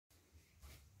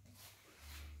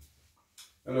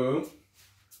Hello,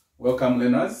 welcome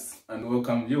learners and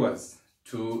welcome viewers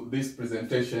to this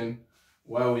presentation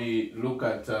where we look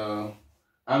at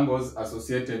angles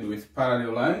associated with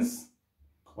parallel lines.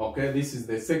 Okay, this is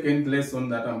the second lesson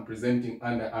that I'm presenting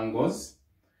under angles,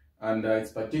 and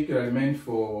it's particularly meant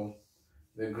for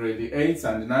the grade 8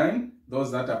 and 9,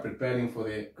 those that are preparing for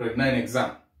the grade 9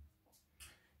 exam.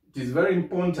 It is very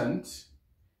important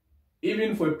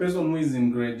even for a person who is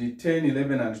in grade 10,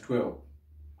 11 and 12.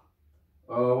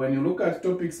 When you look at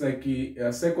topics like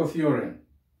circle theorem,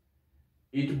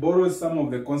 it borrows some of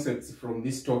the concepts from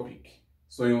this topic.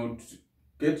 So you would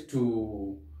get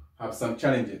to have some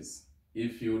challenges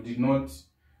if you did not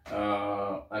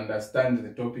understand the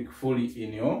topic fully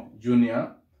in your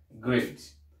junior grade.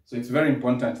 So it's very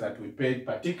important that we pay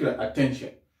particular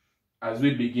attention as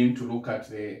we begin to look at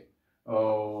the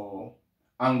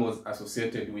angles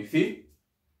associated with the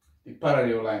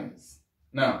parallel lines.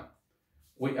 Now,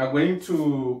 we are going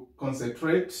to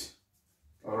concentrate,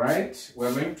 all right?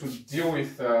 We're going to deal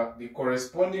with the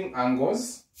corresponding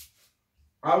angles,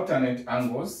 alternate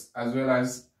angles, as well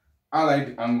as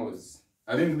allied angles.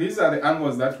 I think these are the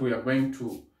angles that we are going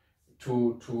to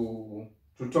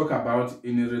talk about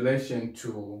in relation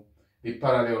to the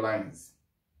parallel lines.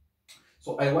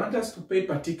 So I want us to pay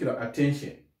particular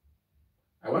attention.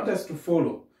 I want us to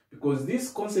follow, because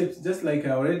these concepts, just like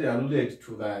I already alluded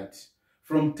to that,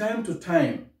 from time to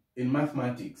time in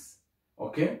mathematics,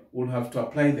 okay, we'll have to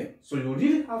apply them. So you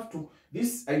really have to,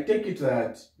 I take it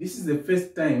that this is the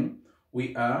first time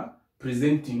we are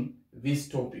presenting this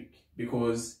topic,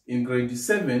 because in grade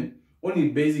 7, only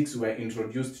basics were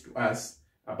introduced to us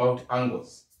about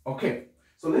angles. Okay,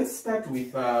 so let's start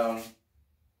with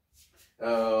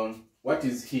what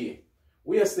is here.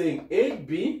 We are saying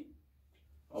AB,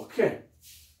 okay,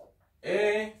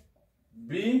 A,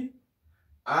 B,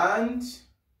 and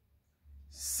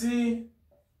C,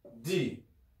 D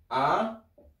are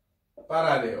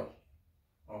parallel.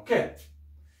 Okay.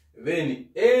 Then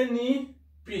N,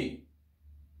 P,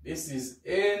 this is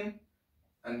N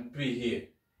and P here,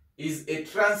 is a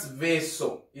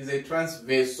transversal.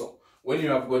 When you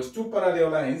have got two parallel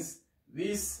lines,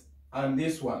 this and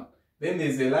this one, then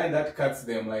there's a line that cuts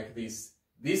them like this.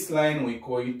 This line, we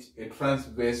call it a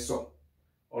transversal.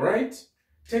 All right?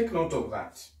 Take note of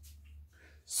that.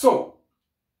 So,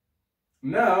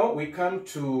 now we come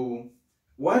to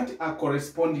what are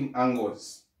corresponding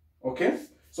angles. Okay?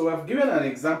 So I've given an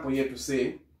example here to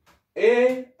say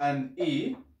A and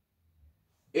E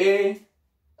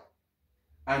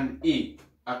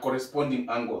are corresponding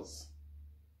angles.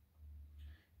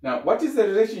 Now, what is the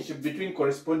relationship between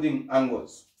corresponding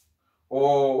angles?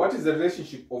 Or what is the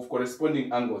relationship of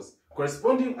corresponding angles?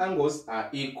 Corresponding angles are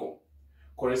equal.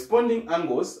 Corresponding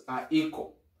angles are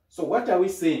equal. So what are we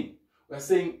saying? We're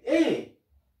saying A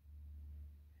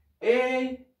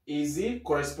is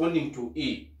corresponding to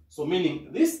E. So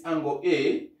meaning this angle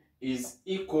A is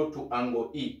equal to angle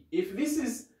E. If this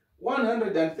is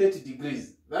 130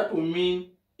 degrees, that will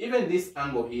mean even this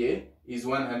angle here is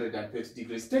 130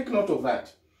 degrees. Take note of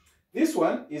that. This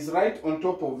one is right on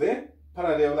top of the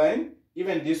parallel line.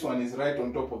 Even this one is right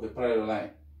on top of the parallel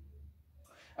line.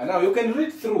 And now you can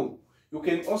read through. You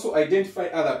can also identify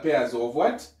other pairs of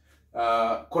what?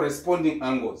 Corresponding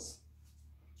angles.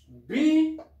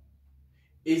 B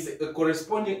is a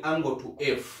corresponding angle to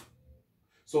F.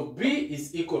 So B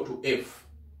is equal to F.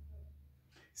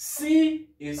 C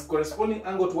is corresponding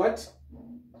angle to what?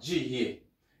 G here.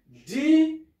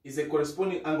 D is a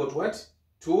corresponding angle to what?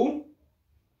 To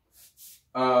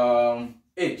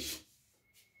H.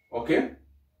 Okay?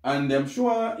 And I'm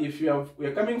sure if we are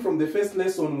coming from the first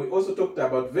lesson, we also talked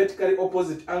about vertically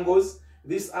opposite angles.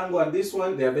 This angle and this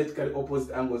one, they are vertically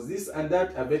opposite angles. This and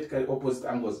that are vertically opposite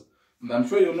angles. And I'm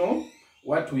sure you know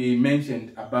what we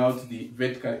mentioned about the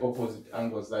vertically opposite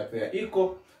angles, that they are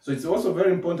equal. So it's also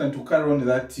very important to carry on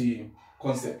that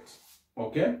concept.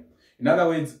 Okay? In other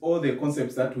words, all the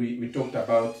concepts that we talked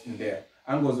about in there.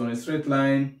 Angles on a straight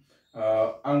line,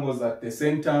 angles at the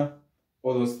center,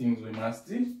 all those things we must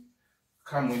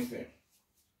come with them.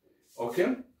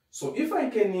 Okay? So if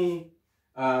I can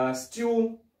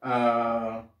still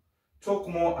talk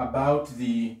more about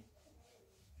the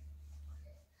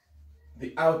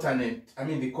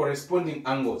corresponding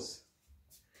angles.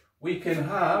 We can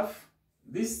have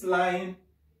this line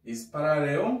is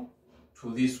parallel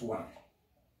to this one,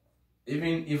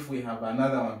 even if we have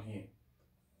another one here.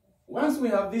 Once we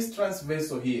have this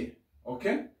transversal here,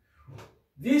 okay,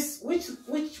 this we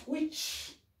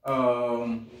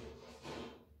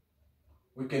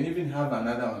can even have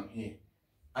another one here.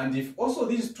 And if also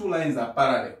these two lines are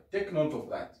parallel, take note of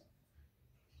that.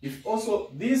 If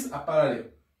also these are parallel,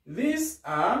 these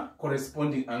are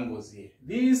corresponding angles here.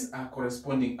 These are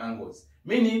corresponding angles.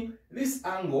 Meaning, this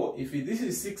angle, if this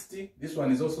is 60, this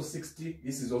one is also 60,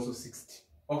 this is also 60.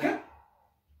 Okay?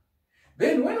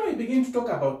 Then when we begin to talk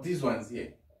about these ones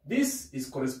here, this is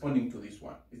corresponding to this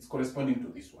one. It's corresponding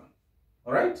to this one.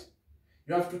 Alright?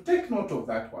 You have to take note of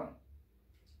that one.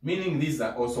 Meaning these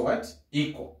are also what?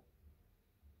 Equal.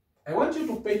 I want you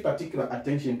to pay particular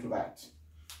attention to that.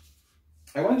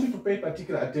 I want you to pay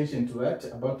particular attention to that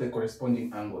about the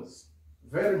corresponding angles.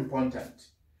 Very important.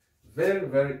 Very,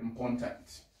 very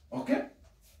important. Okay?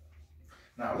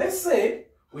 Now, let's say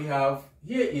we have,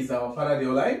 here is our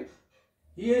parallel line.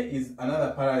 Here is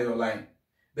another parallel line.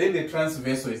 Then the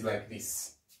transversal is like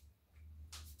this.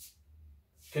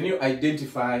 Can you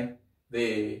identify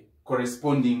the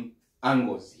corresponding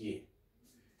angles here?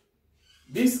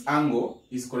 This angle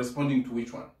is corresponding to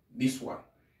which one? This one.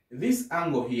 This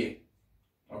angle here.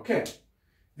 Okay?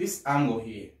 This angle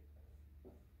here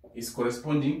is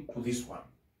corresponding to this one.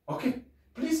 Okay?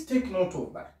 Please take note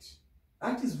of that.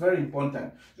 That is very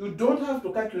important. You don't have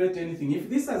to calculate anything. If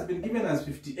this has been given as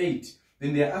 58,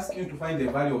 then they are asking you to find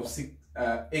the value of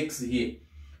x here.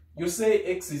 You say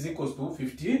x is equals to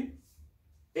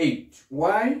 58.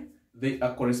 Why? They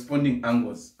are corresponding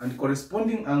angles. And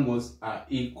corresponding angles are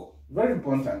equal. Very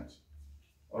important.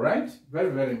 Alright? Very,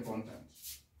 very important.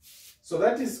 So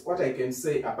that is what I can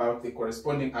say about the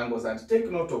corresponding angles. And take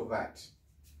note of that.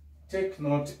 Take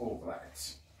note of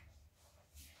that.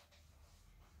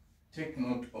 Take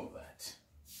note of that.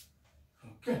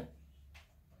 Okay.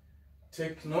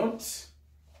 Take note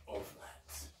of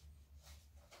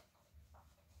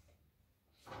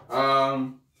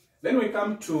that. Then we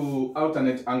come to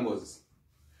alternate angles.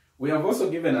 We have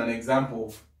also given an example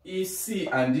of EC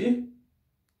and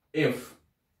F.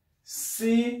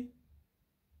 C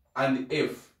and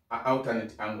F are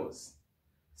alternate angles.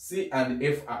 C and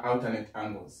F are alternate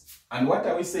angles. And what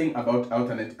are we saying about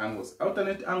alternate angles?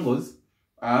 Alternate angles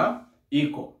are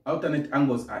equal. Alternate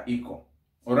angles are equal.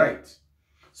 Alright.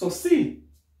 So see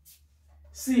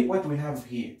what we have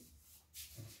here.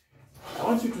 I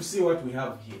want you to see what we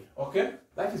have here. Okay?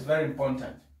 That is very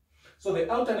important. So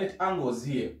the alternate angles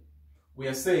here, we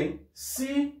are saying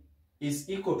C is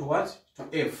equal to what? To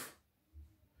F.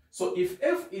 So if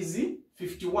F is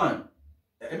 51,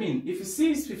 if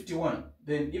C is 51,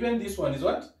 then even this one is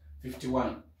what?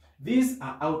 51. These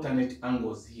are alternate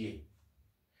angles here.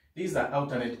 These are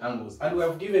alternate angles. And we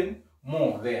have given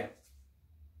more there.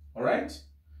 Alright?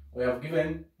 We have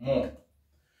given more.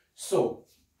 So,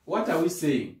 what are we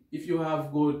saying? If you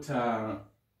have got a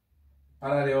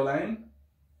parallel line,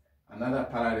 another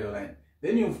parallel line,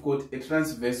 then you've got a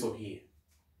transversal here.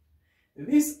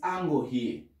 This angle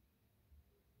here,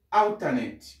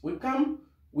 alternate. We come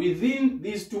within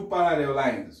these two parallel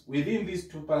lines. Within these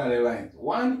two parallel lines.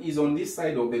 One is on this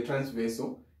side of the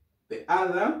transversal. The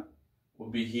other will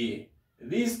be here.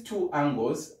 These two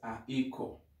angles are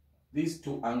equal. These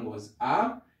two angles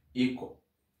are equal.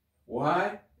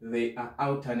 Why? They are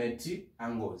alternate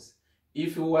angles.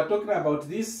 If we were talking about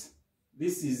this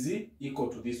is equal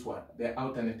to this one. They are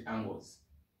alternate angles.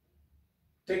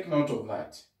 Take note of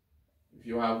that. If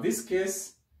you have this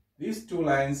case, these two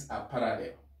lines are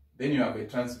parallel. Then you have a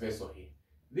transversal here.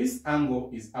 This angle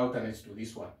is alternate to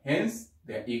this one. Hence,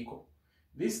 they are equal.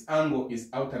 This angle is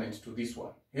alternate to this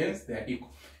one. Hence, they are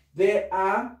equal. We're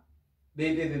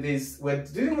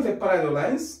dealing with the parallel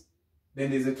lines.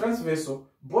 Then there's a transversal.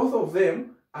 Both of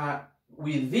them are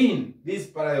within these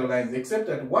parallel lines, except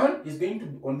that one is going to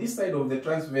be on this side of the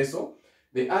transversal.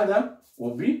 The other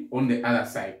will be on the other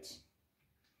side.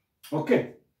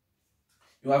 Okay.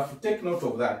 You have to take note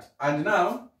of that. And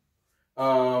now,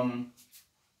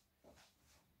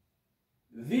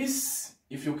 this,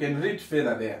 if you can read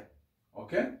further there,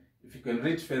 okay? If you can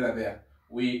read further there,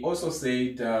 we also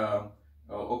said,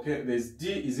 okay, there's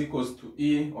D is equals to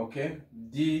E, okay?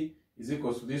 D is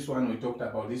equals to this one, we talked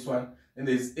about this one. Then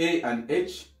there's A and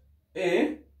H.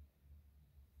 A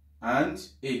and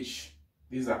H.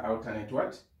 These are alternate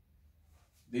what?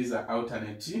 These are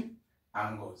alternate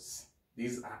angles.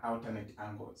 These are alternate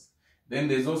angles. Then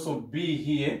there's also B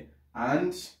here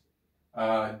and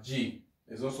G.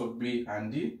 There's also B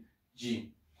and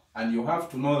G. And you have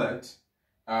to know that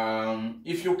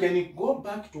if you can go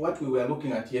back to what we were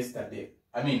looking at yesterday,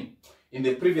 in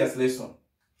the previous lesson,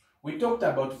 we talked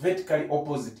about vertically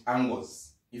opposite angles.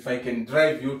 If I can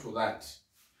drive you to that.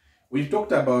 We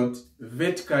talked about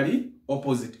vertically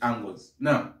opposite angles.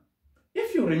 Now,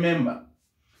 if you remember,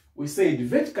 we said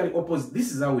vertically opposite,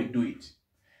 this is how we do it.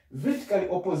 Vertically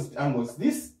opposite angles,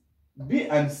 this B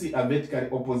and C are vertically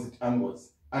opposite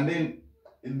angles. And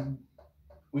then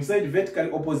we said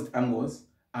vertically opposite angles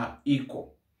are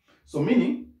equal. So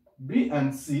meaning B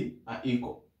and C are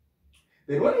equal.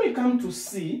 Then when we come to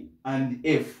C and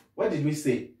F, what did we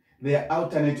say? They are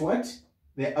alternate what?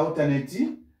 They are alternate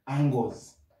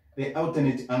angles. They are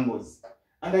alternate angles.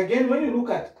 And again, when you look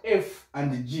at F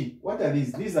and G, what are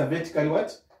these? These are vertically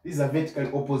what? These are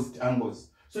vertically opposite angles.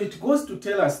 So it goes to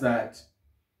tell us that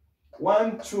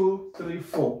 1, 2, 3,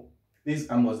 4, these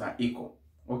angles are equal.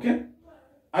 Okay?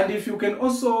 And if you can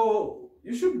also,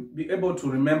 you should be able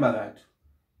to remember that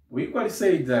we equally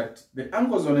say that the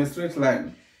angles on a straight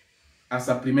line are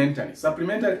supplementary.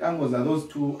 Supplementary angles are those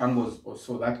two angles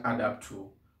also that add up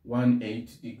to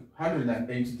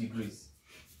 180 degrees.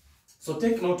 So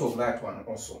take note of that one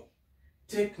also.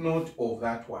 Take note of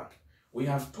that one. We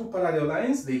have two parallel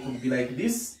lines. They could be like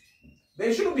this.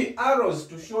 There should be arrows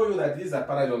to show you that these are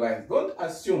parallel lines. Don't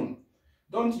assume.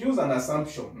 Don't use an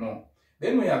assumption. No.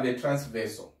 Then we have a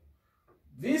transversal.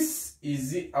 This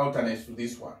is the alternate to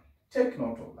this one. Take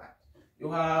note of that.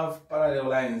 You have parallel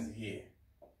lines here.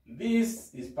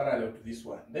 This is parallel to this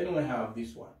one. Then we have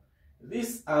this one.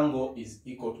 This angle is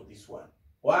equal to this one.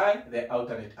 Why? The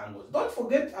alternate angles. Don't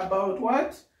forget about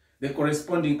what? The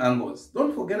corresponding angles.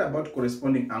 Don't forget about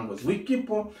corresponding angles. We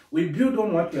build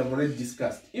on what we have already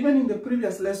discussed. Even in the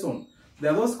previous lesson,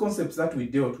 there are those concepts that we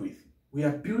dealt with. We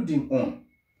are building on.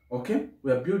 Okay?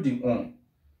 We are building on.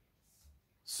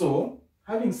 So,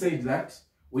 having said that,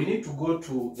 we need to go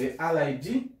to the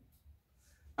allied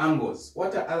angles.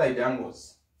 What are allied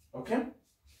angles? Okay?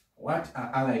 What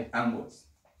are allied angles?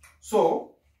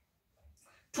 So,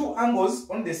 two angles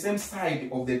on the same side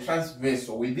of the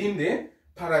transversal within the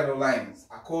parallel lines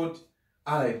are called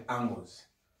allied angles.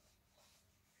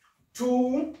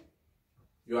 Two,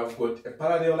 you have got a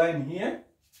parallel line here,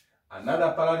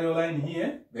 another parallel line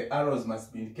here, the arrows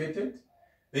must be indicated,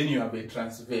 then you have a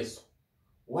transversal.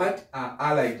 What are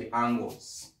allied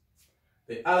angles?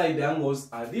 The allied angles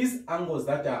are these angles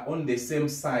that are on the same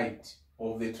side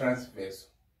of the transversal.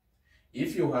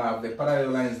 If you have the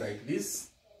parallel lines like this,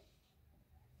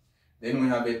 then we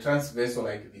have a transversal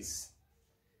like this.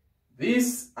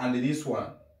 This and this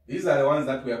one, these are the ones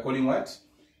that we are calling what?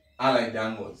 Allied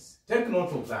angles. Take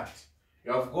note of that.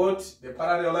 You have got the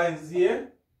parallel lines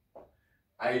here.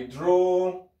 I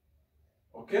draw,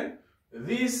 okay,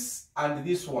 this and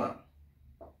this one.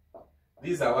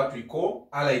 These are what we call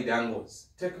allied angles.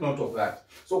 Take note of that.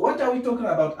 So what are we talking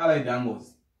about allied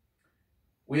angles?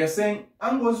 We are saying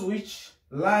angles which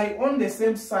lie on the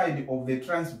same side of the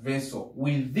transversal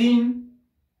within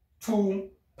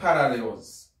two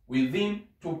parallels. Within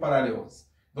two parallels.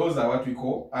 Those are what we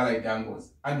call allied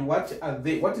angles. And what are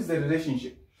they? What is the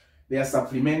relationship? They are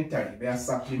supplementary. They are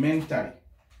supplementary.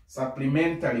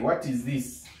 Supplementary. What is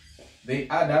this? They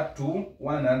add up to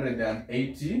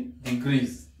 180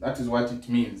 degrees. That is what it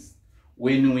means.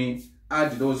 When we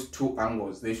add those two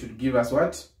angles, they should give us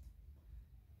what?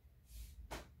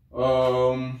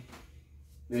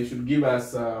 They should give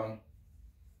us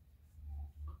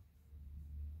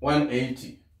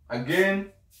 180.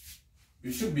 Again,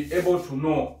 you should be able to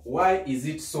know why is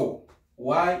it so.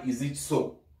 Why is it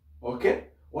so? Okay?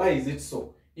 Why is it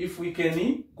so? If we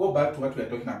can go back to what we are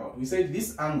talking about. We said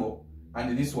this angle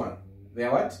and this one, they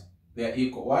are what? They are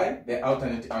equal. Why? They are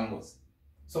alternate angles.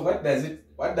 So what does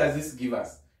this give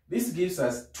us? This gives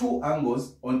us two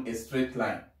angles on a straight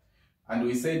line. And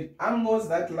we said angles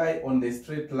that lie on the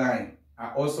straight line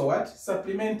are also what?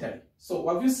 Supplementary. So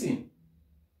what have you seen?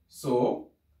 So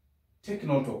take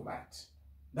note of that.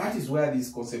 That is where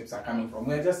these concepts are coming from.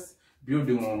 We're just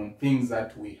building on things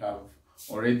that we have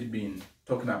already been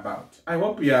talking about. I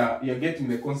hope you are getting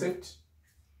the concept.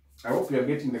 I hope you are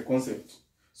getting the concept.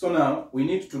 So now we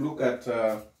need to look at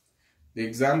the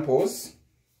examples.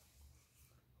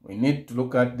 We need to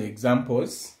look at the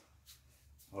examples.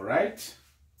 All right.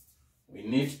 We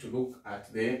need to look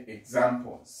at the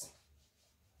examples.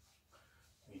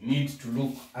 We need to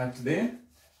look at the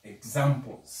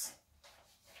examples.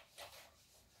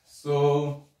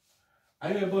 So,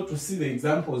 are you able to see the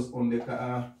examples on the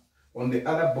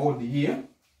other board here?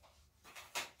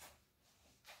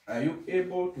 Are you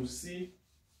able to see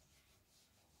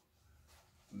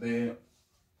the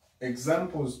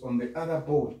examples on the other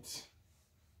board?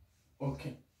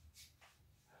 Okay.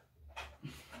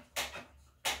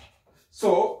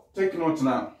 So, take note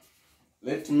now.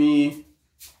 Let me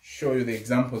show you the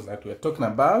examples that we're talking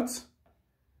about.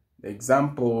 The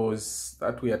examples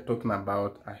that we are talking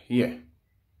about are here.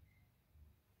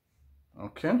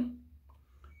 Okay.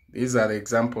 These are the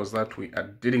examples that we are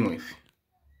dealing with.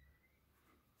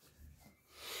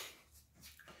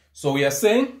 So we are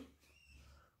saying,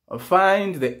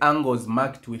 find the angles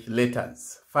marked with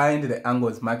letters. Find the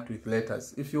angles marked with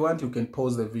letters. If you want, you can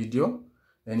pause the video,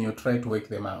 then you try to work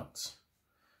them out.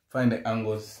 Find the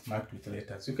angles marked with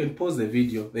letters. You can pause the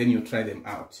video, then you try them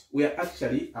out. We are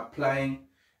actually applying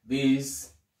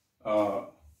these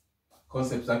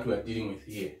concepts that we are dealing with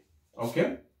here.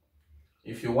 Okay?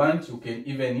 If you want, you can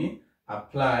even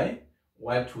apply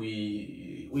what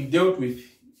we dealt with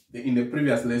in the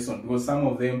previous lesson, because some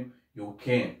of them you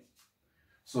can.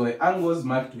 So the angles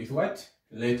marked with what?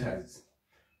 Letters.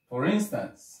 For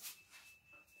instance,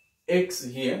 X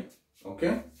here,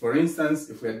 okay? For instance,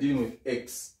 if we are dealing with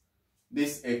X,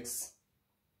 this X,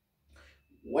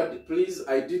 please,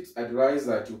 I did advise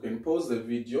that you can pause the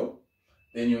video,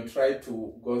 then you try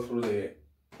to go through the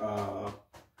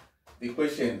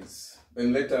questions,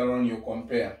 then later on you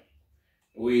compare.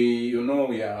 We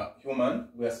are human,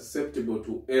 we are susceptible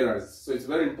to errors, so it's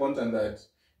very important that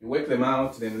you work them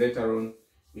out, then later on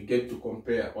we get to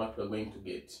compare what we're going to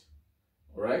get.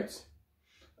 All right?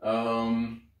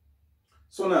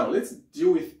 So now let's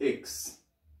deal with X.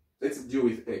 Let's deal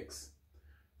with X.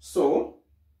 So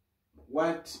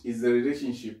what is the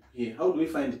relationship here? How do we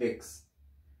find X?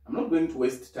 I'm not going to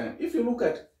waste time. If you look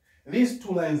at these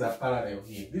two lines are parallel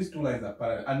here. These two lines are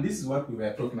parallel. And this is what we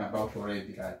were talking about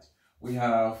already, that we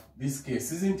have this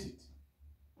case, isn't it?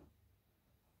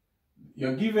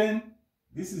 You're given,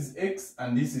 this is X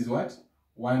and this is what?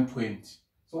 120.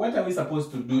 So what are we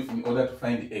supposed to do in order to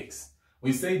find the X?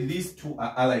 We said these two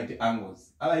are allied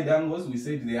angles. Allied angles, we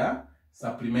said they are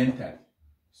supplementary.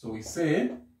 So we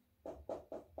say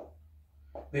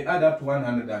they add up to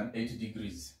 180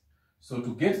 degrees. So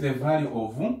to get the value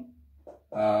of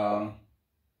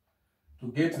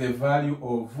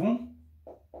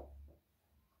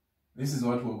this is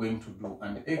what we're going to do,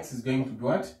 and X is going to be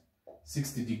what?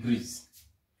 60 degrees.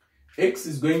 X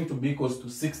is going to be equals to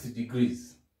 60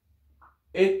 degrees.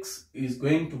 X is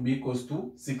going to be equals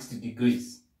to 60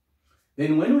 degrees.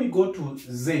 Then when we go to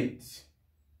Z,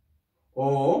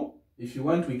 or if you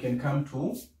want, we can come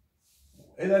to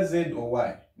either Z or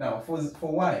Y. Now for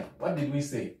Y, what did we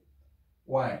say?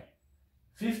 Y.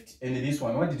 50, and this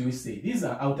one, what did we say? These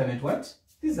are alternate what?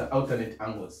 These are alternate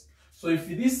angles. So if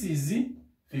this is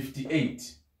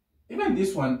 58, even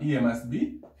this one here must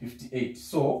be 58.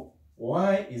 So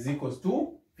Y is equals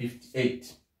to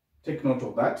 58. Take note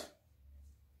of that.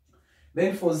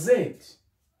 Then for Z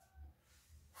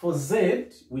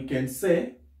we can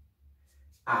say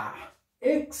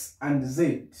X and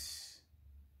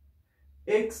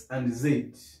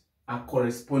Z are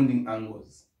corresponding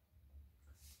angles.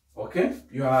 Okay,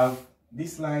 you have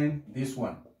this line, this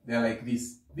one, they're like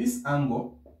this. This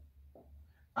angle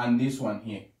and this one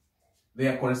here, they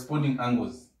are corresponding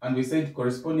angles, and we said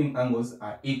corresponding angles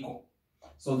are equal.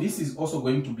 So this is also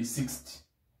going to be 60.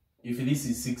 If this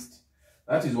is 60,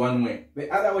 that is one way. The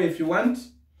other way, if you want,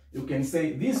 you can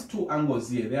say these two angles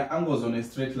here, they are angles on a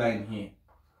straight line here.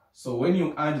 So when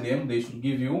you add them, they should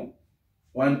give you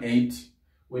 180.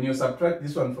 When you subtract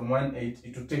this one from 180,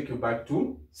 it will take you back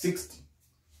to 60.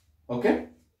 Okay?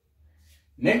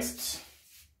 Next.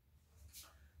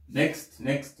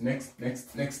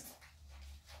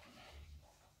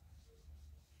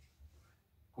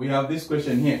 We have this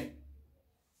question here.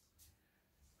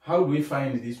 How do we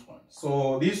find this one?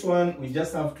 So this one, we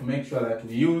just have to make sure that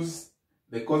we use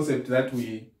the concept that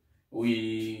we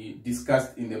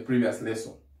discussed in the previous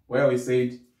lesson, where we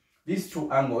said these two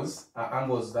angles are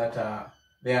angles that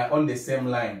they are on the same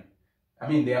line. I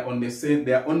mean, they are on a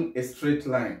straight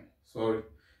line. So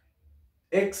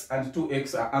X and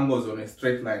 2X are angles on a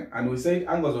straight line. And we said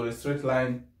angles on a straight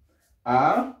line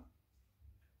are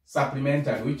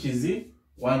supplementary, which is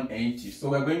 180. So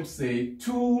we're going to say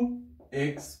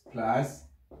 2X plus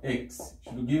X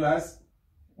should give us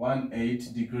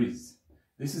 180 degrees.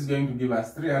 This is going to give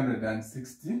us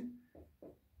 360.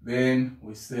 Then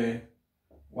we say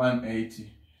 180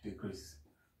 degrees.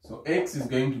 So X is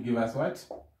going to give us what?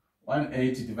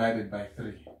 180 divided by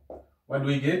 3. What do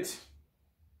we get?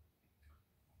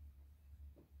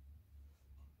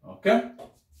 Okay?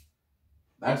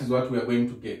 That is what we are going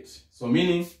to get. So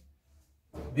meaning,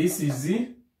 this is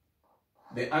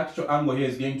the actual angle here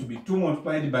is going to be 2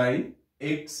 multiplied by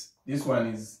X. This one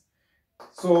is.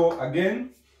 So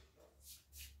again,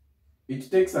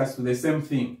 it takes us to the same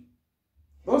thing.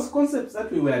 Those concepts that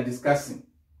we were discussing.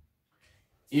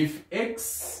 If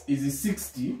X is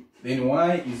 60, then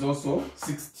Y is also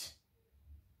 60.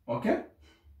 Okay?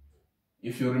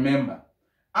 If you remember.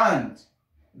 And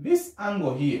this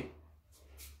angle here,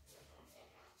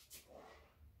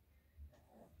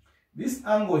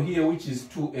 which is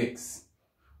 2X,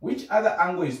 which other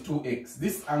angle is 2X?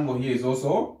 This angle here is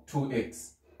also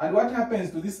 2X. And what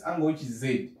happens to this angle, which is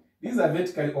Z? These are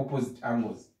vertically opposite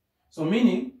angles. So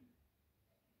meaning,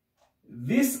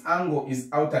 this angle is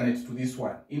alternate to this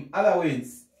one. In other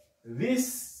words,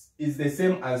 this is the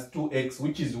same as 2x,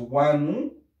 which is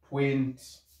 120.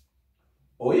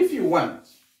 Or if you want,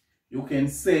 you can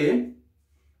say,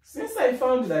 since I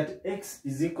found that x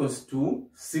is equals to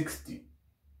 60,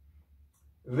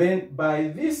 then by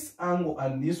this angle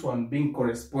and this one being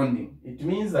corresponding, it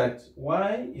means that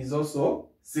y is also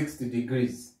 60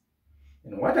 degrees.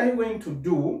 And what are you going to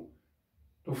do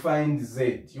to find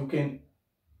z? You can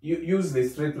use the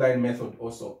straight line method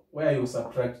also, where you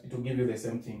subtract, it will give you the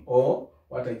same thing, or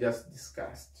what I just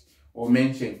discussed or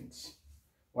mentioned,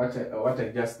 what I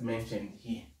just mentioned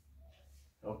here.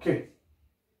 Okay,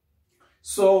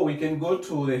 so we can go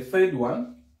to the third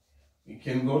one.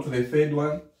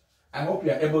 I hope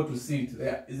you are able to see it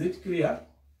there. Is it clear?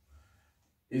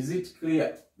 Is it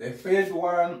clear? The third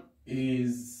one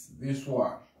is this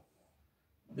one.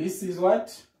 This is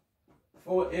what?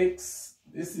 4x.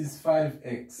 This is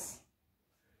 5x.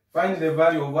 Find the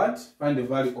value of what? Find the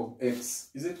value of x.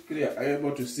 Is it clear? Are you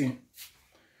able to see?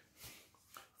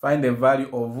 Find the value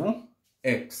of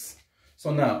x.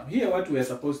 So now, here what we are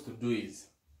supposed to do is,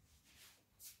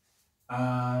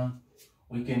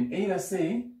 we can either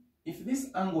say, if this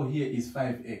angle here is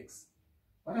 5x,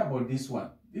 what about this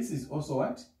one? This is also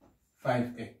what?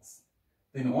 5x.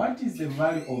 Then what is the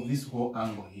value of this whole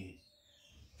angle here?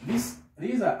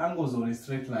 These are angles on a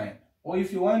straight line. Or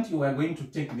if you want, you are going to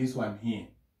take this one here,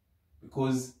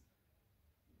 because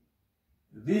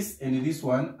this and this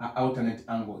one are alternate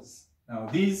angles. Now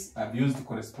these have used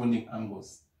corresponding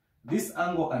angles. This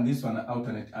angle and this one are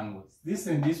alternate angles. This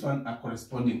and this one are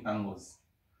corresponding angles.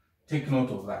 Take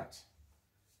note of that.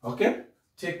 Okay?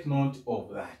 Take note of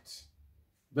that.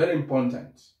 Very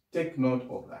important. Take note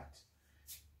of that.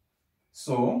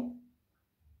 So,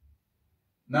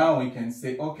 now we can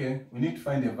say, okay, we need to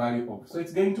find the value of. So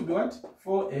it's going to be what?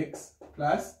 4x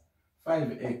plus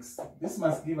 5x. This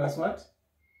must give us what?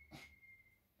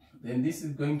 Then this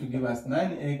is going to give us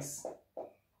 9x.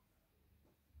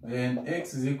 Then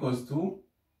x is equals to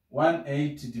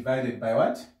 180 divided by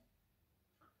what?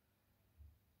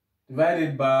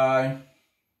 Divided by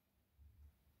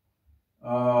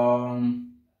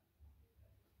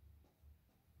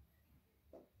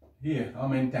here, how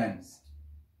many times?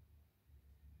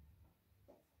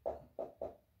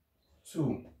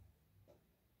 2.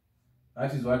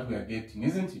 That is what we are getting,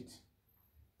 isn't it?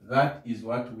 That is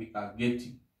what we are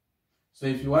getting. So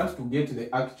if you want to get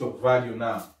the actual value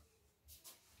now,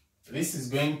 this is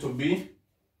going to be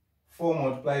 4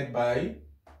 multiplied by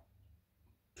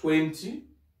 20,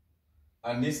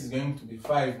 and this is going to be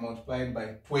 5 multiplied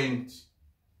by 20.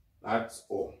 That's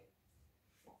all.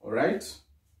 All right.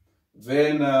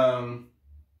 Then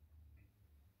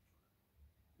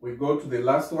we go to the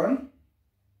last one.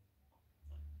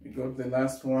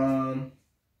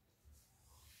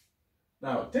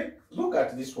 Now look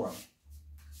at this one.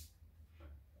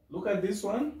 Look at this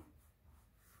one.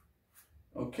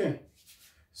 Okay.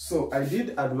 So I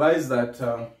did advise that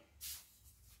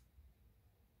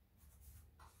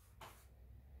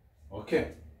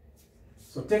okay.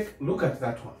 So look at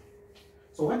that one.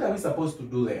 So what are we supposed to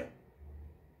do there?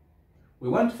 We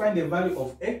want to find the value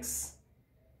of x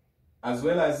as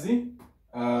well as the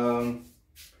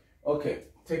okay,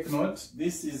 take note,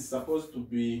 this is supposed to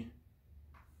be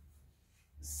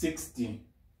 60.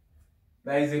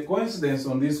 There is a coincidence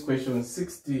on this question.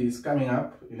 60 is coming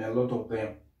up in a lot of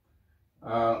them.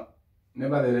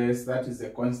 Nevertheless, that is a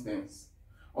coincidence.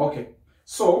 Okay,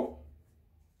 so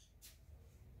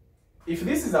if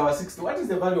this is our 60, what is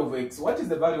the value of x? What is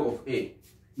the value of a?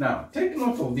 Now, take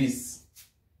note of this.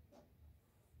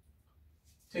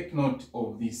 Take note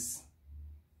of this.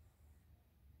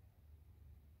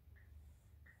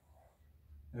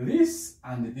 This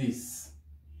and this.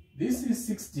 This is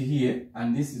 60 here,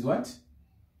 and this is what?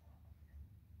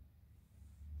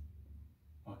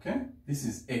 Okay, this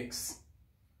is x.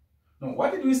 Now,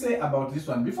 what did we say about this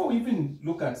one? Before we even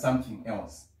look at something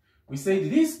else, we said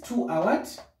these two are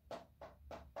what?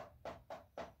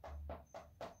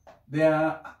 They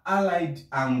are allied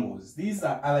angles. These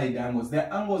are allied angles. They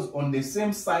are angles on the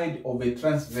same side of a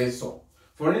transversal.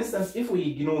 For instance, if we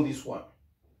ignore this one,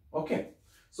 okay,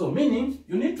 so meaning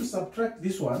you need to subtract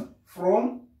this one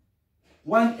from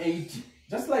 180.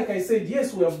 Just like I said,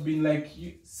 yes, we have been like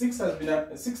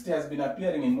 60 has been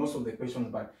appearing in most of the questions,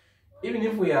 but even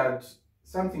if we had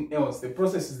something else, the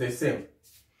process is the same.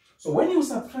 So when you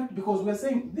subtract, because we're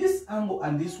saying this angle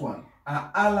and this one are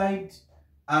allied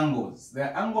angles. They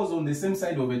are angles on the same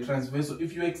side of a transversal.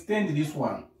 If you extend this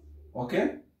one,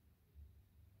 okay,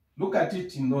 look at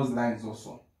it in those lines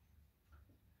also.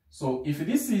 So if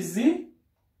this is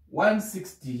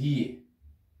 160 here,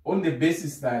 on the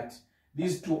basis that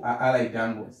these two are allied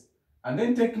angles, and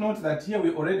then take note that here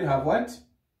we already have what?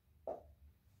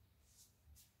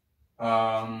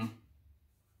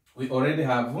 We already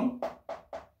have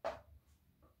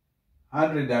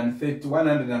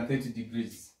 130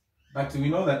 degrees. But we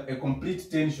know that a complete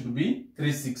 10 should be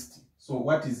 360. So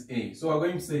what is A? So we're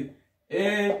going to say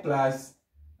A plus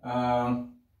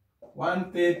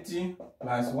 130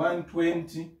 plus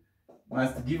 120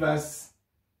 must give us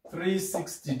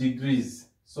 360 degrees.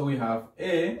 So we have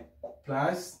A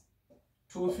plus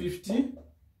 250,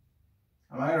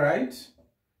 am I right,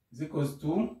 is equals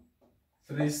to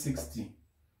 360.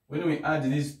 When we add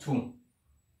these two,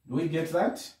 do we get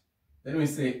that? Then we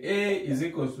say A is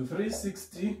equals to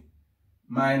 360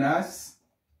 minus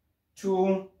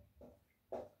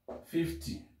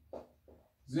 250,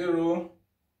 0,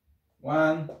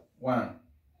 1, 1.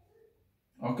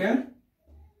 Okay?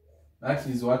 That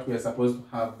is what we are supposed to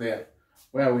have there,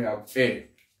 where we have A.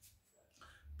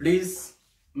 Please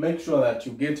make sure that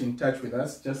you get in touch with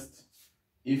us, just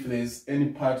if there's any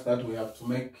part that we have to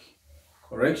make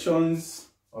corrections,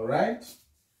 all right?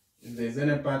 If there's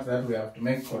any part that we have to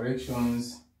make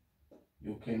corrections,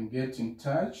 you can get in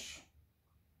touch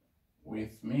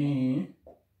with me,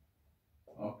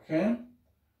 okay?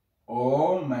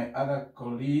 Or my other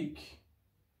colleague,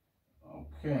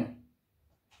 okay?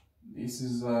 This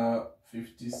is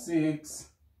 56,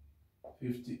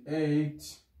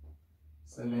 58,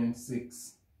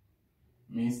 76.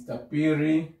 Mr.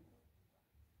 Piri,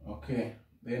 okay?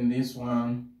 Then this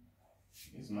one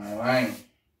is my line.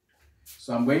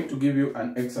 So I'm going to give you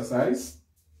an exercise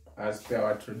as per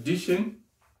our tradition,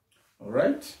 all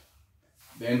right?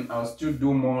 Then I'll still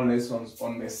do more lessons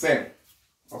on the same,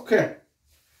 okay?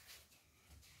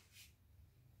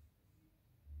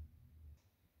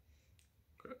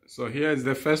 So here is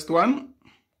the first one.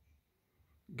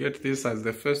 Get this as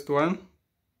the first one,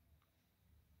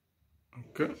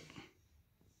 okay?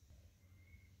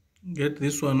 Get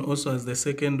this one also as the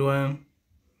second one.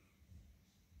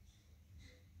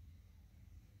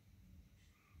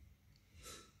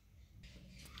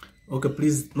 Okay,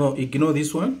 please, no, ignore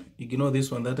this one. Ignore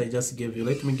this one that I just gave you.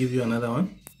 Let me give you another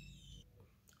one.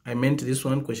 I meant this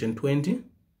one, question 20.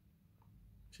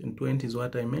 Question 20 is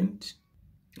what I meant.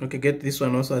 Okay, get this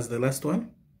one also as the last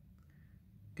one.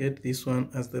 Get this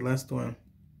one as the last one.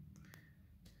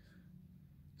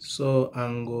 So,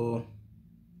 angle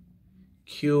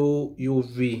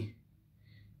QUV.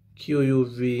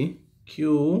 QUV.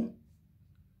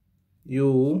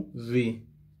 QUV.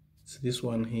 It's this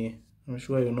one here. I'm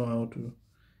sure you know how to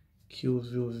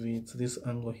QUV. It's this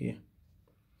angle here.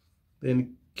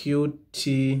 Then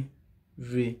QTV.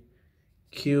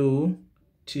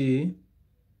 QTV.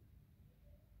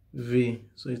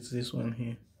 So it's this one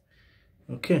here.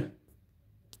 Okay.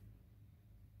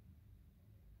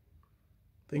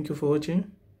 Thank you for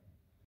watching.